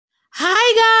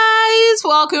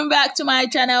welcome back to my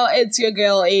channel. It's your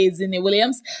girl Azini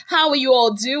Williams. How are you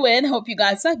all doing? Hope you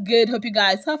guys are good. Hope you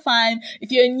guys are fine.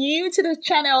 If you're new to the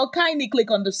channel, kindly click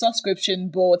on the subscription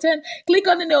button, click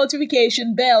on the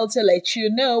notification bell to let you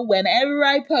know whenever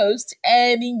I post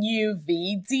any new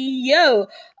video.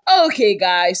 Okay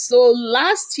guys, so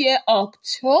last year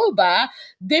October,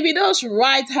 Davido's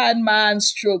right-hand man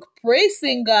stroke praise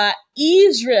singer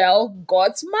Israel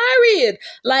got married.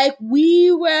 Like,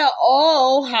 we were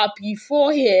all happy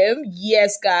for him.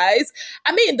 Yes guys,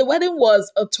 I mean, the wedding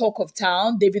was a talk of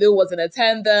town. Davido was in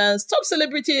attendance, top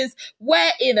celebrities were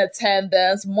in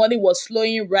attendance, money was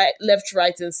flowing left,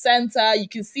 right and center. You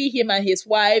can see him and his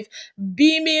wife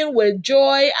beaming with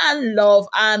joy and love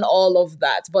and all of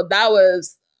that. But that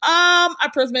was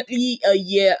approximately a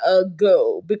year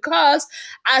ago, because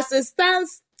as it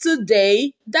stands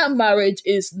today, that marriage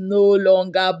is no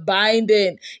longer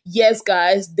binding. Yes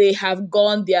guys, they have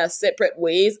gone their separate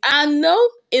ways, and no,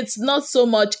 it's not so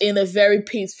much in a very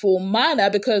peaceful manner,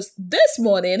 because this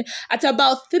morning at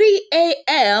about 3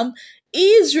 a.m.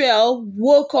 Israel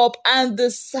woke up and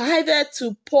decided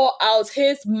to pour out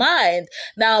his mind.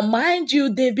 Now, mind you,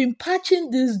 they've been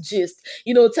patching this gist,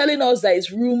 telling us that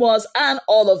it's rumors and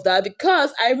all of that,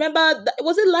 because I remember,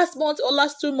 was it last month or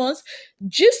last 2 months,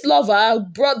 Gist Lover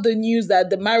brought the news that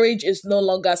the marriage is no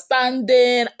longer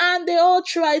standing, and they all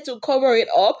try to cover it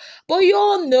up. But you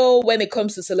all know, when it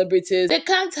comes to celebrities, they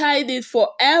can't hide it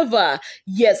forever.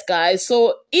 Yes, guys.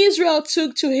 So Israel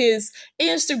took to his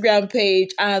Instagram page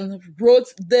and wrote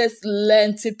this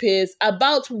lengthy piece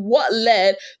about what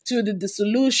led to the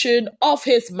dissolution of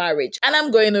his marriage. And I'm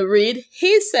going to read.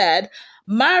 He said,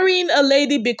 "Marrying a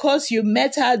lady because you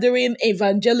met her during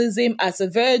evangelism as a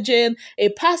virgin, a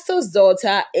pastor's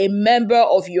daughter, a member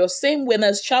of your same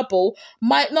winner's chapel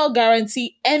might not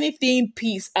guarantee anything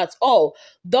peace at all.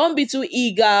 Don't be too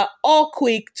eager or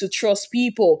quick to trust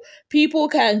people. People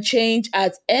can change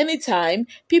at any time.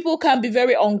 People can be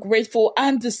very ungrateful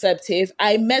and deceptive.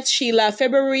 I met Sheila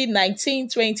February 19,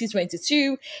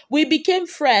 2022. We became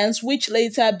friends, which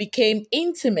later became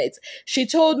intimate. She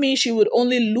told me she would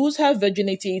only lose her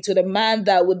virginity to the man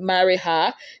that would marry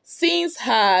her, since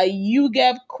her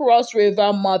UGEP Cross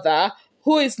River mother,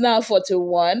 who is now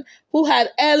 41, who had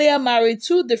earlier married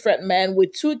 2 different men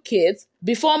with 2 kids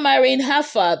before marrying her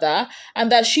father,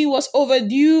 and that she was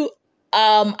overdue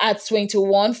at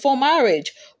 21 for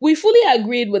marriage. We fully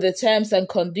agreed with the terms and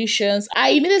conditions. I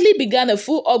immediately began a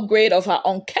full upgrade of her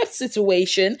unkept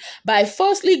situation by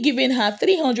firstly giving her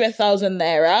 300,000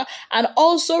 naira and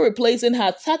also replacing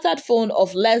her tattered phone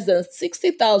of less than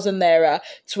 60,000 naira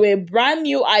to a brand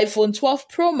new iPhone 12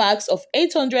 Pro Max of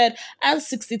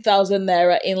 860,000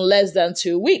 naira in less than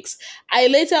 2 weeks. I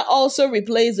later also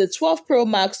replaced the 12 Pro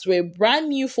Max to a brand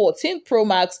new 14 Pro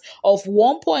Max of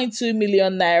 1.2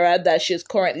 million naira that she's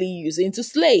currently using to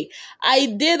slay. I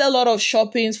did a lot of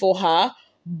shopping for her,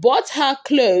 bought her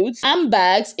clothes and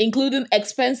bags, including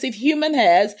expensive human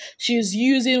hairs she's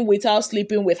using without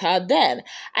sleeping with her then.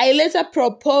 I later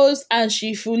proposed and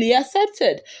she fully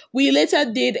accepted. We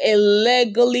later did a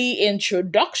legally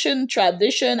introduction,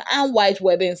 tradition and white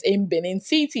weddings in Benin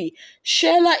City.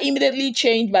 Sheila immediately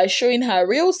changed by showing her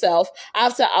real self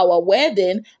after our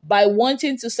wedding by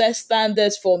wanting to set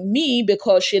standards for me,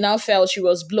 because she now felt she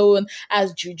was blown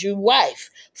as Juju wife.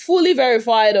 Fully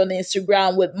verified on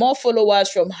Instagram with more followers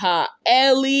from her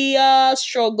earlier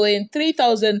struggling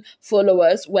 3,000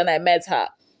 followers when I met her.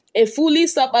 A fully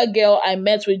sober girl I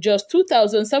met with just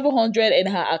 2,700 in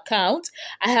her account.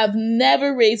 I have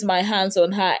never raised my hands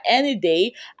on her any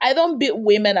day. I don't beat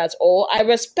women at all. I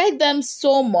respect them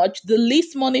so much. The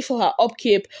least money for her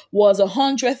upkeep was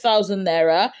 100,000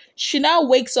 naira. She now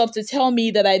wakes up to tell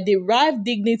me that I derive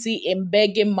dignity in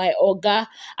begging my oga,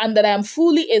 and that I'm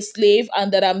fully a slave,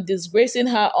 and that I'm disgracing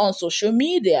her on social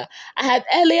media. I had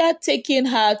earlier taken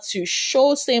her to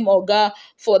show same oga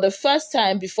for the first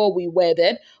time before we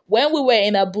wedded, when we were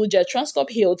in Abuja Transcorp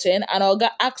Hilton, and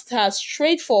Oga asked her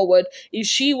straightforward if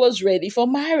she was ready for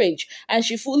marriage, and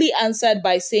she fully answered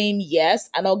by saying yes,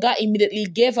 and Oga immediately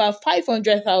gave her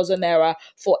 500,000 naira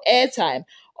for airtime.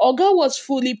 Oga was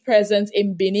fully present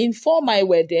in Benin for my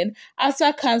wedding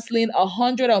after cancelling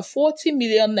 140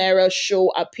 million naira show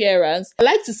appearance. I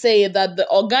like to say that the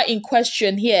Oga in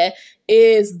question here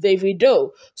is Davido.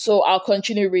 So I'll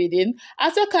continue reading.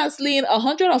 After cancelling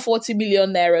 140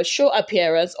 million naira show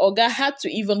appearance, Oga had to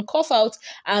even cough out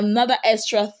another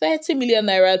extra 30 million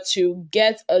naira to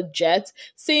get a jet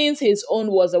since his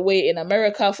own was away in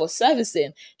America for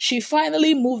servicing. She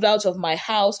finally moved out of my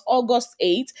house August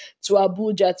 8th to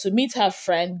Abuja to meet her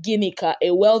friend Ginika,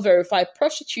 a well-verified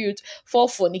prostitute, for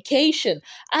fornication.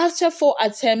 After 4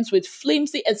 attempts with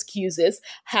flimsy excuses,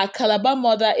 her Calabar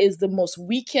mother is the most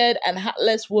wicked and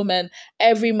heartless woman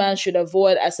every man should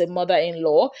avoid as a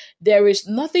mother-in-law. There is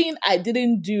nothing I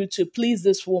didn't do to please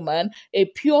this woman, a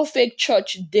pure fake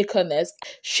church deaconess.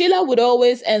 Sheila would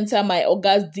always enter my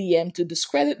Oga's DM to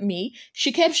discredit me.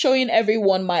 She kept showing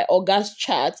everyone my Oga's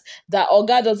chat that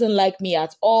Oga doesn't like me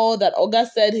at all, that Oga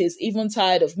said he's even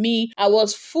tired of me. I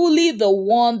was fully the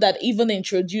one that even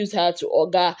introduced her to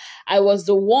Oga. I was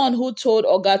the one who told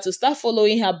Oga to start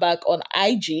following her back on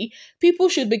IG. People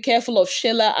should be careful of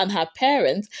Sheila and her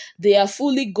parents. They are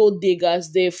fully gold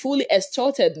diggers. They fully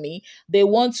extorted me. They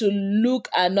want to look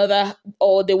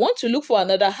for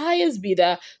another highest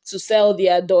bidder to sell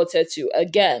their daughter to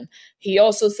again. He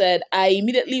also said, I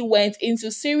immediately went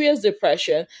into serious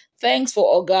depression. Thanks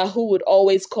for Oga, who would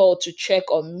always call to check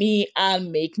on me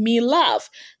and make me laugh.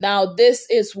 Now, this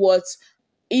is what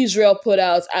Israel put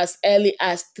out as early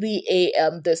as 3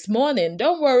 a.m. this morning.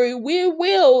 Don't worry, we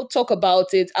will talk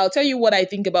about it. I'll tell you what I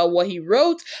think about what he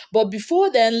wrote. But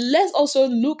before then, let's also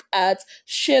look at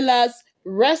Sheila's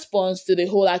response to the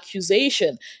whole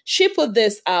accusation. She put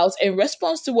this out in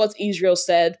response to what Israel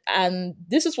said, and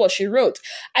this is what she wrote.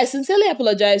 I sincerely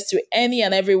apologize to any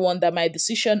and everyone that my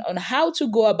decision on how to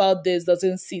go about this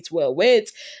doesn't sit well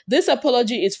with. This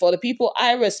apology is for the people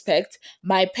I respect,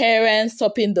 my parents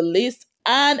topping the list,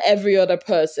 and every other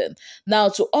person. Now,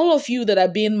 to all of you that are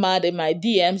being mad in my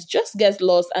DMs, just get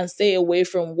lost and stay away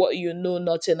from what you know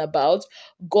nothing about.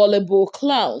 Gullible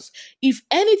clowns. If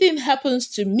anything happens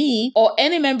to me or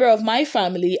any member of my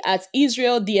family at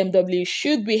Israel DMW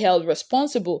should be held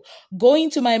responsible.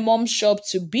 Going to my mom's shop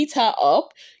to beat her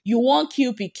up, you want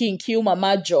kill Pikin, kill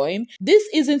Mama join. This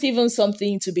isn't even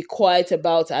something to be quiet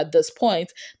about at this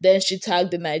point. Then she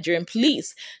tagged the Nigerian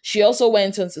police. She also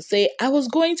went on to say, I was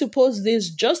going to post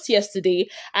this just yesterday.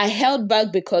 I held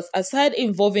back because aside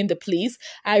involving the police,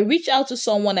 I reached out to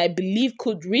someone I believe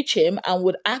could reach him and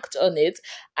would act on it.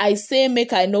 I say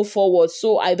make I know forward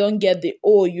so I don't get the,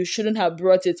 oh, you shouldn't have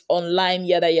brought it online,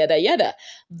 yada, yada, yada.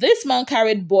 This man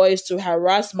carried boys to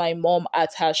harass my mom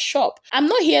at her shop. I'm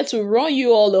not here to run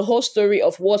you all the whole story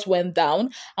of what went down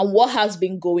and what has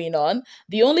been going on.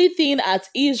 The only thing at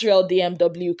Israel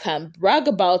DMW can brag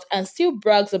about and still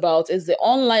brags about is the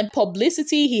online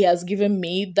publicity he has given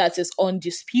me that is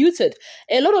undisputed.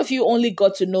 A lot of you only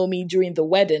got to know me during the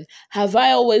wedding. Have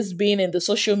I always been in the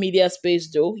social media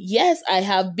space though? Yes, I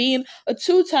have been a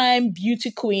 2-time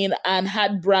beauty queen and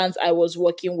had brands I was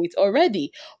working with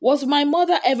already. Was my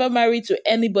mother ever married to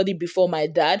anybody before my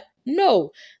dad?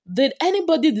 No. Did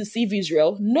anybody deceive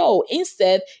Israel? No.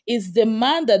 Instead, it's the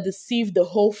man that deceived the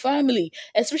whole family,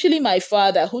 especially my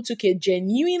father, who took a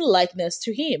genuine likeness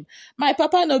to him. My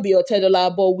papa no be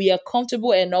Otedola, but we are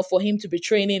comfortable enough for him to be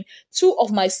training 2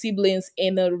 of my siblings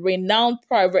in a renowned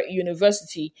private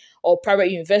university or private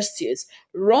universities,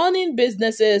 running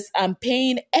businesses and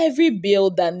paying every bill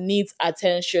that needs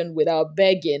attention without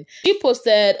begging. He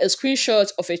posted a screenshot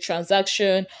of a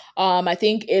transaction. I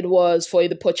think it was for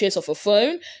the purchase of a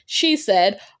phone. She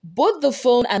said, both the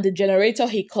phone and the generator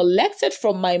he collected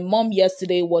from my mom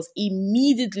yesterday was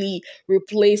immediately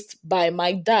replaced by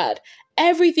my dad.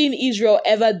 Everything Israel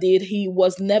ever did, he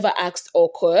was never asked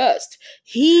or coerced.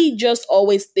 He just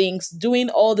always thinks doing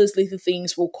all these little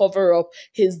things will cover up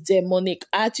his demonic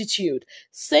attitude.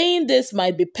 Saying this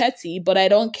might be petty, but I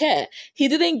don't care. He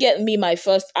didn't get me my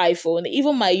first iPhone.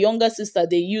 Even my younger sister,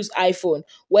 they use iPhone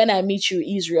when I meet you,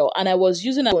 Israel, and I was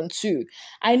using an iPhone too.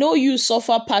 I know you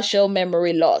suffer partial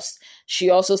memory loss. She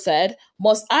also said,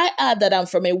 must I add that I'm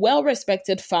from a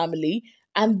well-respected family?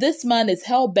 And this man is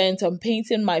hell-bent on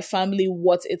painting my family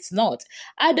what it's not.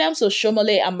 Adams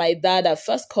Oshomole and my dad are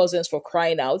first cousins for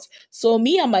crying out, so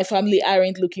me and my family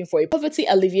aren't looking for a poverty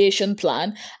alleviation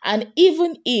plan, and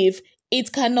even if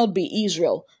it cannot be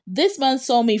Israel. This man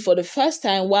saw me for the first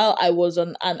time while I was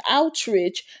on an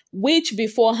outreach, which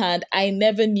beforehand I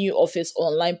never knew of his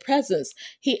online presence.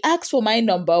 He asked for my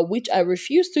number, which I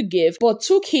refused to give, but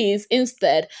took his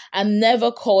instead and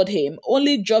never called him,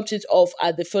 only dropped it off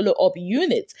at the follow-up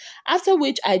unit. After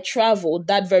which I traveled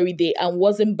that very day and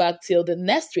wasn't back till the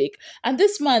next week. And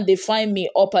this man, they find me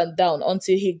up and down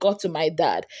until he got to my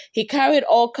dad. He carried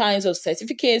all kinds of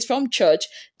certificates from church,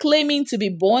 claiming to be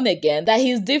born again, that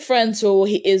he's different, so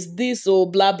he is this, oh,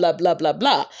 blah, blah, blah, blah,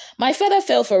 blah. My father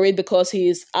fell for it because he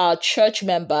is a church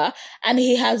member and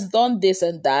he has done this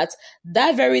and that.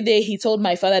 That very day, he told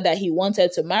my father that he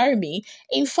wanted to marry me.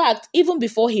 In fact, even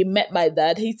before he met my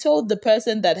dad, he told the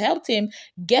person that helped him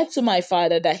get to my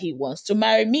father that he wants to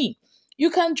marry me. You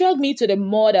can drag me to the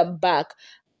mud and back,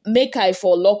 make I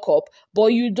for lock up, but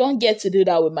you don't get to do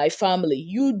that with my family.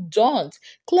 You don't.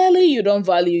 Clearly, you don't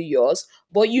value yours,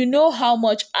 but you know how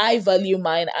much I value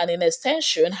mine, and in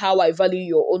extension, how I value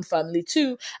your own family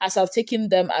too, as I've taken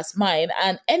them as mine.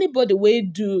 And anybody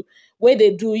where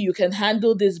they do, you can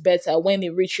handle this better when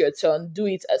it reach your turn. Do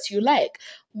it as you like.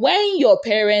 When your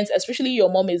parents, especially your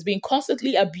mom, is being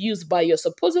constantly abused by your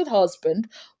supposed husband,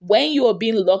 when you are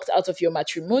being locked out of your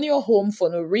matrimonial home for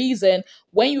no reason,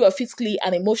 when you are physically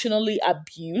and emotionally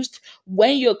abused,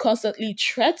 when you're constantly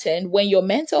threatened, when your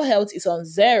mental health is on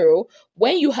zero,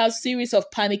 when you have series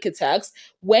of panic attacks,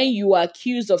 when you are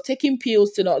accused of taking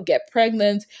pills to not get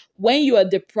pregnant, when you are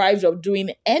deprived of doing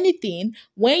anything,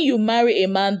 when you marry a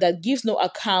man that gives no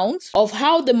account of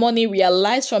how the money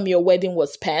realized from your wedding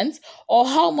was spent, or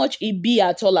how much it be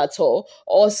at all,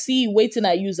 or see waiting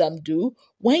I use am do,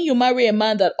 when you marry a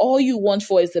man that all you want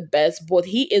for is the best, but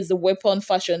he is the weapon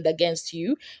fashioned against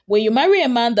you, when you marry a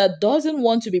man that doesn't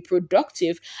want to be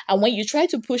productive, and when you try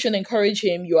to push and encourage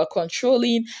him, you are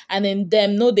controlling, and in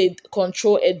them, no, they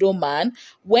control a man.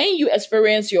 When you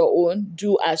experience your own,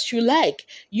 do as you like.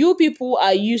 You people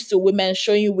are used to women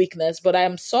showing you weakness, but I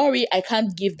am sorry, I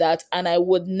can't give that, and I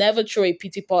would never throw a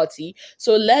pity party.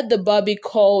 So let the Barbie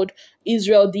called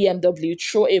Israel DMW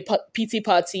throw a pity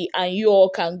party, and you all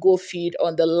can go feed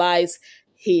on the lies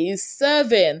he's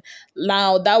serving.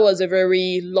 Now, that was a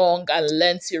very long and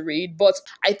lengthy read, but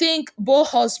I think both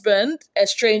husband,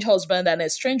 estranged husband and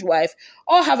estranged wife,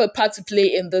 all have a part to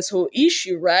play in this whole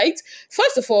issue, right?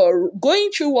 First of all,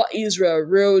 going through what Israel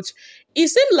wrote, it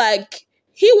seemed like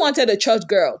he wanted a church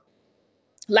girl.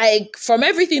 Like, from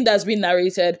everything that's been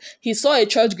narrated, he saw a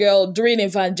church girl doing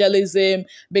evangelism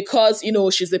because,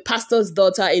 she's a pastor's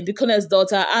daughter, a deaconess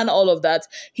daughter, and all of that.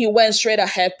 He went straight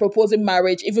ahead proposing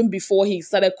marriage even before he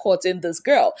started courting this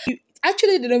girl. He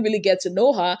actually didn't really get to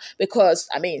know her because,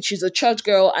 she's a church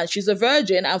girl and she's a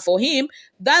virgin. And for him,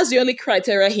 that's the only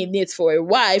criteria he needs for a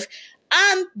wife.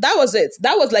 And that was it.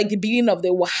 That was like the beginning of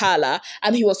the wahala.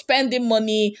 And he was spending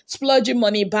money, splurging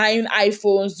money, buying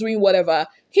iPhones, doing whatever.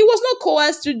 He was not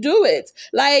coerced to do it.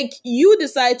 Like, you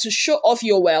decide to show off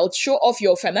your wealth, show off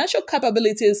your financial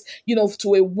capabilities,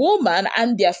 to a woman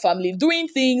and their family, doing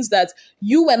things that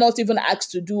you were not even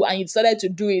asked to do, and you decided to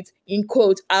do it, in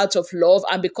quote, out of love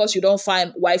and because you don't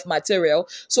find wife material.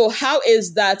 So how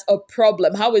is that a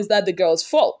problem? How is that the girl's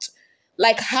fault?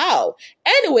 Like, how?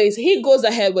 Anyways, he goes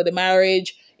ahead with the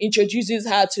marriage, introduces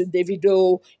her to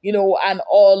Davido, and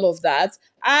all of that.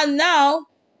 And now,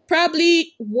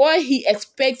 probably what he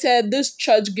expected this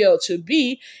church girl to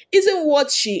be isn't what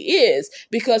she is,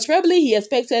 because probably he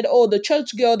expected, the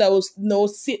church girl that was,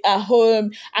 sit at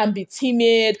home and be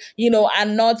timid,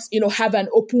 and not, have an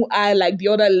open eye like the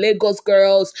other Lagos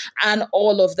girls and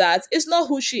all of that. It's not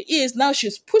who she is. Now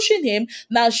she's pushing him.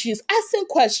 Now she's asking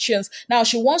questions. Now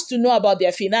she wants to know about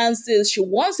their finances. She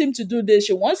wants him to do this.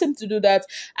 She wants him to do that.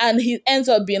 And he ends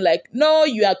up being like, no,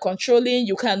 you are controlling.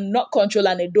 You cannot control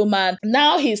an Edo man.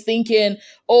 Now he's thinking,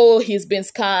 he's been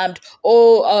scammed.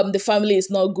 The family is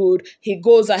not good. He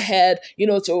goes ahead,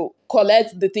 to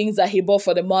collect the things that he bought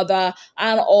for the mother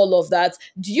and all of that.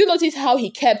 Do you notice how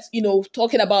he kept,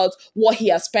 talking about what he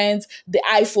has spent, the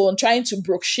iPhone, trying to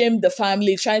broke shame the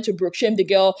family, trying to broke shame the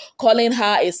girl, calling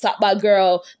her a slapper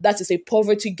girl, that is a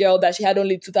poverty girl, that she had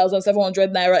only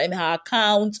 2,700 naira in her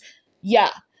account. Yeah.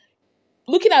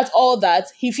 Looking at all that,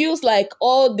 he feels like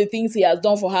all the things he has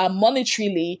done for her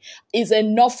monetarily is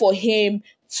enough for him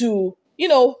to,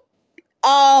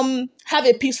 have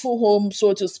a peaceful home,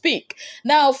 so to speak.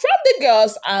 Now, from the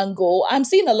girl's angle, I'm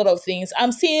seeing a lot of things.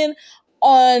 I'm seeing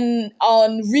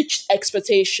unreached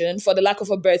expectation, for the lack of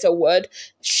a better word.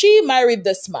 She married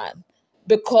this man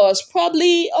because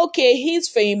probably, he's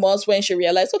famous. When she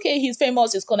realized, he's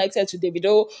famous, he's connected to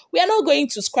Davido, we are not going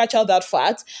to scratch out that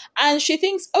fact. And she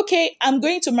thinks, I'm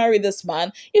going to marry this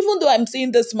man, even though I'm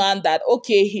seeing this man that,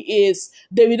 he is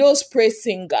Davido's praise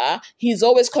singer. He's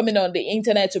always coming on the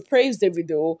internet to praise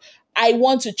Davido. I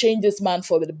want to change this man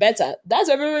for the better. That's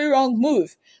a very wrong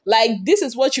move. Like, this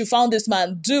is what you found this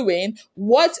man doing.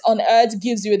 What on earth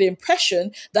gives you the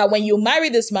impression that when you marry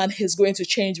this man, he's going to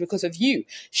change because of you?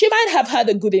 She might have had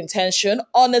a good intention.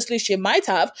 Honestly, she might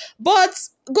have. But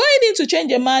going in to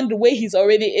change a man the way he's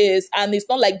already is, and it's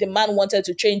not like the man wanted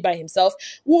to change by himself,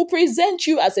 will present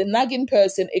you as a nagging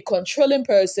person, a controlling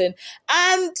person.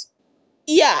 And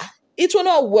yeah, it will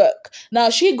not work. Now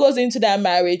she goes into that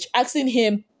marriage asking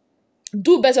him,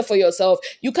 do better for yourself.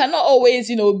 You cannot always,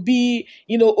 be,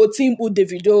 Otimbu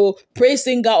Davido, praise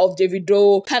singer of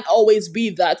Davido. Can't always be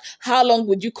that. How long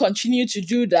would you continue to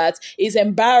do that? It's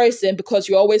embarrassing because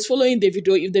you're always following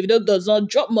Davido. If Davido does not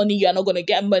drop money, you are not going to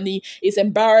get money. It's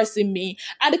embarrassing me.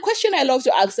 And the question I love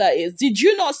to ask her is, did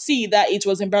you not see that it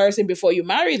was embarrassing before you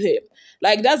married him?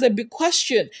 Like, that's a big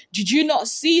question. Did you not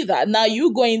see that? Now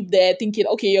you going there thinking,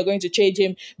 okay, you're going to change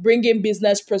him, bring in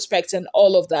business prospects and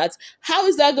all of that. How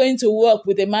is that going to work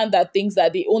with a man that thinks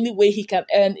that the only way he can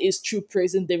earn is through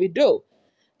praising Davido?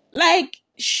 Like,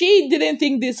 she didn't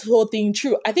think this whole thing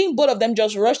true. I think both of them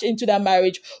just rushed into that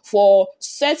marriage for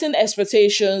certain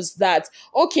expectations that,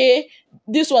 okay,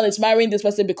 this one is marrying this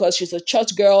person because she's a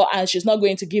church girl and she's not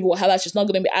going to give wahala, she's not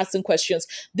going to be asking questions.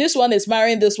 This one is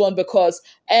marrying this one because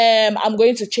I'm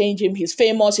going to change him. He's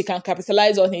famous, he can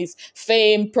capitalize on his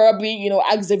fame, probably,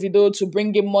 ask Davido to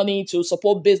bring him money to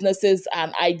support businesses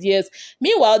and ideas.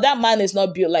 Meanwhile, that man is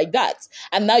not built like that.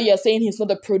 And now you're saying he's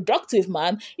not a productive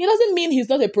man. It doesn't mean he's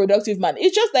not a productive man.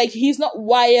 It's just like he's not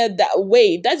wired that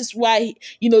way. That is why,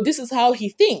 this is how he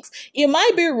thinks. It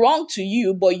might be wrong to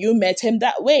you, but you met him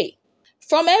that way.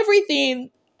 From everything,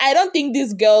 I don't think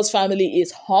this girl's family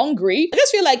is hungry. I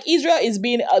just feel like Israel is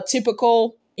being a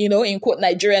typical, in quote,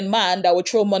 Nigerian man that will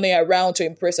throw money around to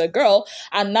impress a girl.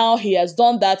 And now he has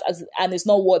done that and it's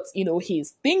not what,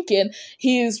 he's thinking.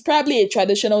 He's probably a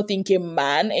traditional thinking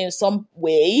man in some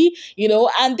way,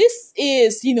 and this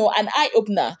is, an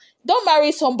eye-opener. Don't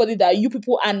marry somebody that you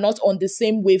people are not on the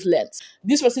same wavelength.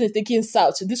 This person is thinking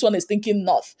south, this one is thinking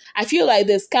north. I feel like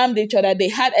they scammed each other. They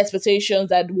had expectations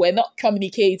that were not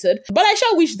communicated. But I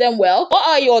shall wish them well. What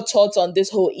are your thoughts on this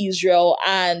whole Israel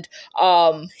and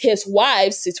his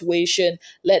wife's situation?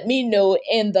 Let me know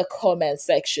in the comment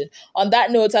section. On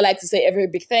that note, I'd like to say a very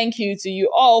big thank you to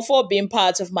you all for being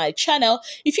part of my channel.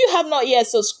 If you have not yet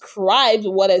subscribed,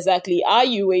 what exactly are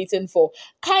you waiting for?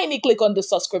 Kindly click on the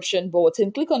subscription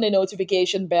button, click on the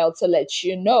notification bell to let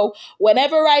you know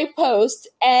whenever I post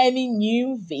any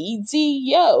new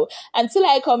video. Until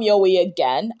I come your way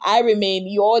again, I remain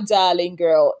your darling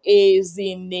girl,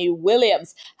 Azine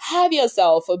Williams. Have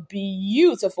yourself a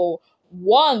beautiful,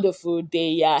 wonderful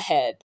day ahead.